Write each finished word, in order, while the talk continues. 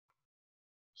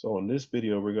So in this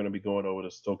video, we're going to be going over the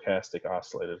stochastic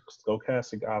oscillator.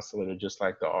 Stochastic oscillator, just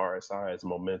like the RSI, is a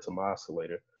momentum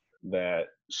oscillator that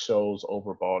shows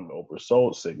overbought and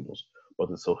oversold signals. But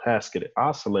the stochastic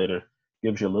oscillator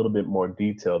gives you a little bit more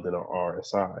detail than an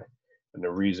RSI. And the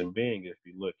reason being, if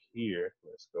you look here,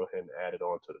 let's go ahead and add it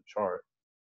onto the chart.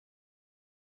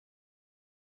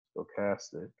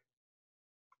 Stochastic.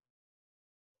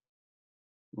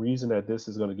 Reason that this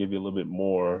is going to give you a little bit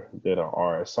more than an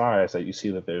RSI is that you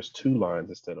see that there's two lines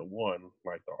instead of one,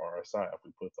 like the RSI. If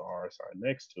we put the RSI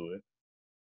next to it,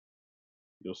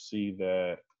 you'll see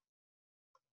that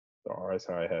the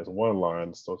RSI has one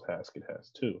line, the stochastic has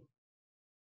two.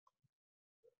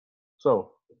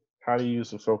 So how do you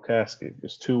use the stochastic?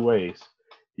 There's two ways.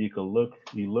 You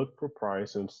look for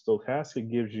price, and stochastic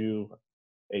gives you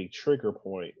a trigger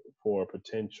point for a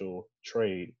potential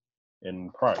trade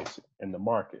in price in the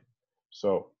market.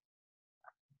 So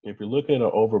if you're looking at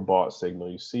an overbought signal,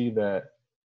 you see that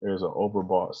there's an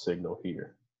overbought signal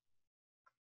here.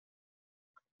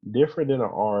 Different than an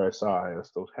RSI, a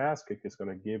stochastic is going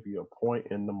to give you a point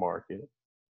in the market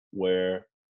where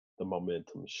the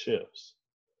momentum shifts.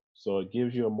 So it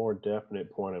gives you a more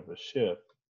definite point of a shift.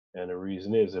 And the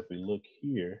reason is, if we look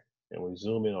here and we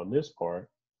zoom in on this part,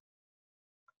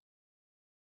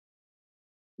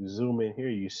 you zoom in here,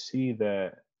 you see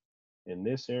that in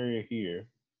this area here,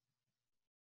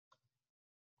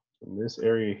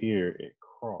 it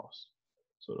crossed.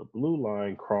 So the blue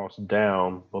line crossed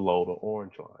down below the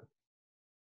orange line.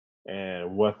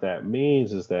 And what that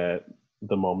means is that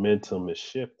the momentum is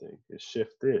shifting, it's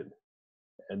shifted.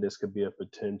 And this could be a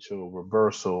potential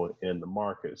reversal in the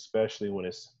market, especially when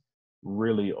it's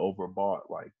really overbought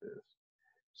like this.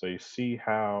 So you see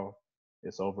how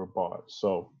it's overbought.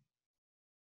 So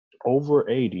over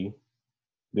 80,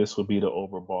 this would be the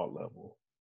overbought level.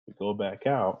 We go back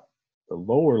out, the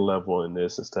lower level in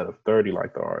this, instead of 30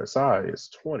 like the RSI, is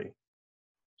 20.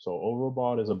 So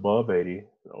overbought is above 80,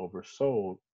 and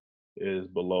oversold is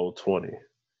below 20.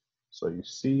 So you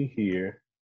see here,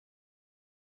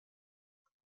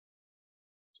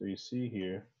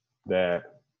 that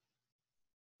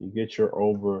you get your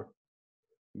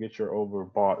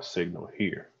overbought signal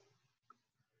here.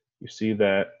 You see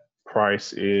that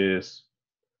price is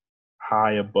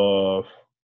high above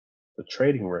the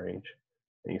trading range,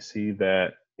 and you see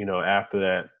that, after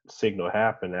that signal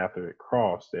happened, after it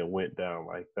crossed, it went down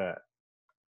like that.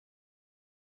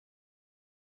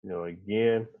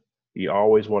 Again, you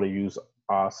always want to use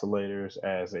oscillators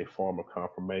as a form of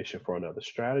confirmation for another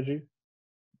strategy,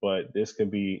 but this can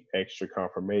be extra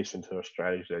confirmation to a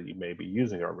strategy that you may be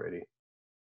using already.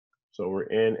 So we're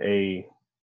in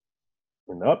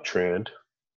an uptrend.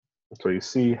 So you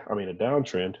see, a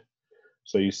downtrend.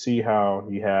 So you see how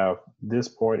you have this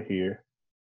point here,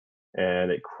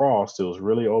 and it crossed. It was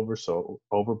really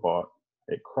overbought.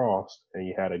 It crossed, and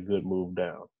you had a good move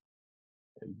down.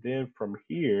 And then from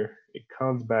here, it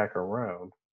comes back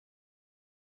around.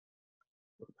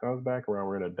 It comes back around.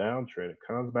 We're in a downtrend. It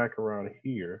comes back around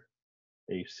here,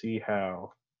 and you see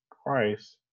how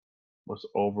price was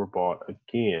overbought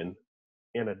again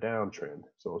in a downtrend.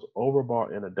 So it's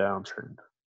overbought in a downtrend.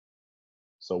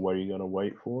 So what are you going to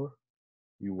wait for?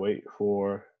 You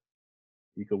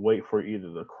can wait for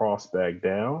either the cross back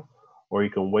down, or you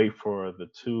can wait for the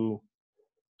two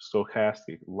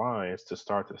stochastic lines to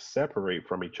start to separate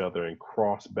from each other and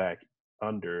cross back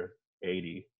under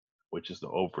 80, which is the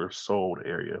oversold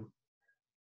area.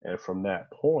 And from that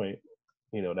point,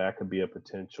 that could be a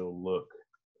potential look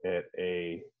at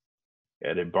a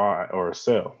buy or a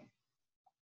sell.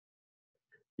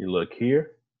 You look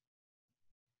here,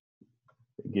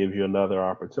 it gives you another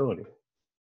opportunity.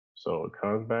 So it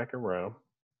comes back around.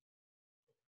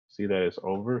 See that it's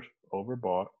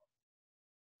overbought.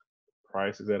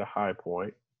 Price is at a high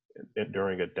point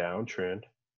during a downtrend.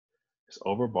 It's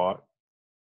overbought.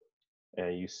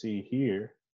 And you see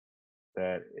here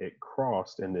that it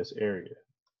crossed in this area.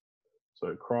 So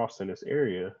it crossed in this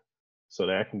area, so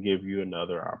that can give you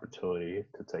another opportunity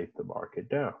to take the market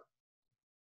down.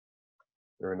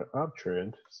 During the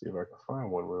uptrend, see if I can find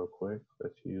one real quick.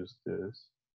 Let's use this.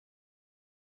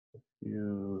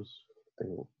 Use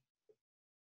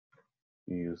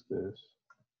this.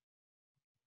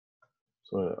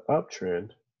 So in the uptrend,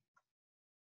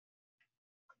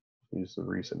 use the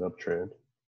recent uptrend.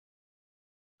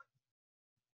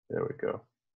 There we go.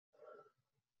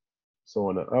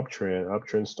 So in the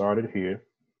uptrend started here.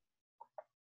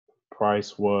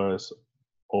 Price was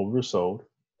oversold.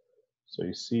 So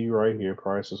you see right here,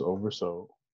 price is oversold.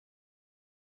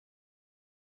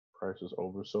 Price is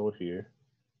oversold here.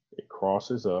 It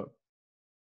crosses up.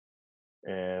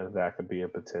 and that could be a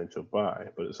potential buy.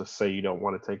 But it's just say you don't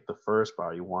want to take the first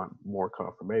buy, you want more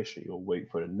confirmation. You'll wait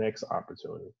for the next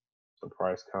opportunity. So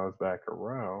price comes back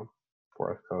around,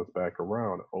 oversold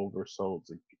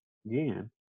again,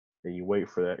 and you wait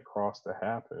for that cross to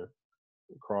happen.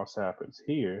 The cross happens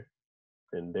here,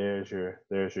 and there's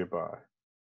your buy.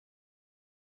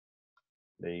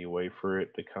 Then you wait for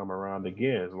it to come around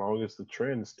again. As long as the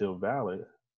trend is still valid,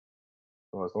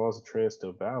 well, as long as the trend is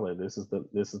still valid, this is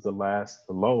the last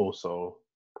low. So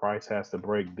price has to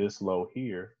break this low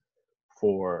here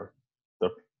for the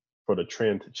for the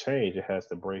trend to change. It has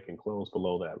to break and close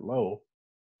below that low.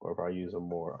 Or if I use a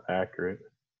more accurate,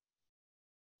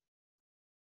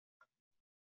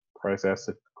 price has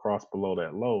to cross below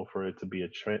that low for it to be a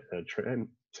trend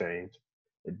change.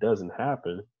 It doesn't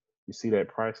happen. You see that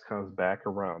price comes back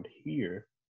around here,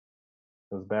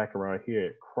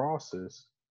 it crosses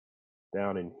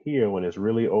down in here when it's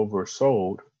really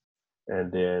oversold,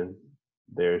 and then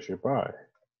there's your buy.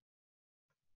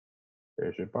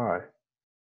 There's your buy.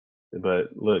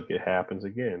 But look, it happens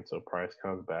again. So price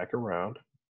comes back around,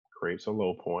 creates a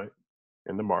low point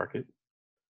in the market,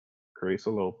 creates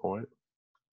a low point.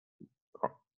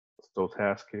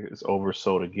 Stochastic is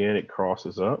oversold again, it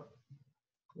crosses up,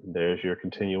 and there's your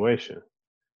continuation.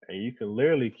 And you can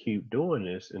literally keep doing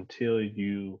this until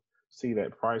you see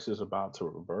that price is about to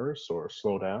reverse or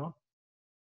slow down.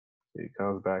 It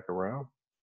comes back around,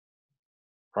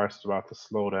 price is about to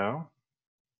slow down,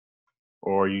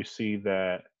 or you see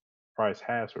that price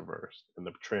has reversed and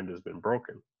the trend has been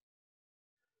broken.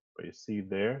 But you see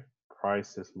there,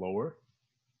 price is lower,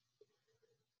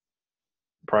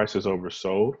 price is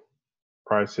oversold,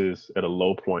 price is at a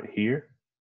low point here,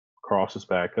 crosses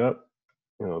back up,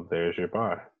 there's your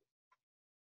buy.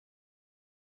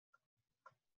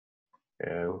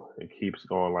 And it keeps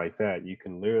going like that. You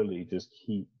can literally just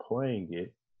keep playing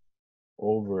it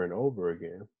over and over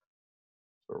again.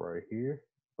 So right here,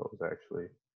 so it's actually,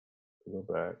 go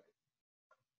back,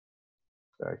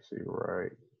 it's actually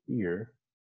right here.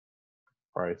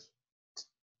 Price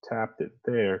tapped it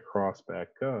there, crossed back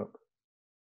up,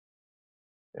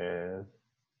 and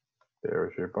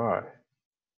there's your buy.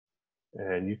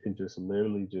 And you can just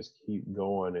literally just keep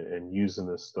going and using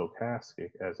the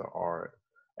stochastic as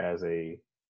a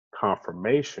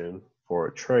confirmation for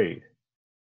a trade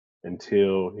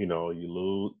until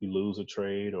you lose a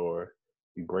trade, or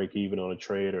you break even on a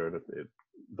trade, or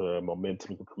the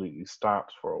momentum completely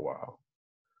stops for a while.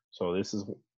 So this is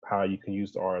how you can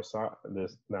use the RSI, the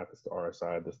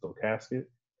stochastic,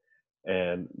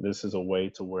 and this is a way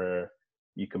to where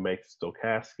you can make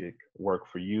stochastic work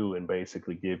for you and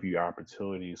basically give you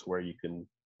opportunities where you can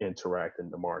interact in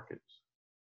the markets.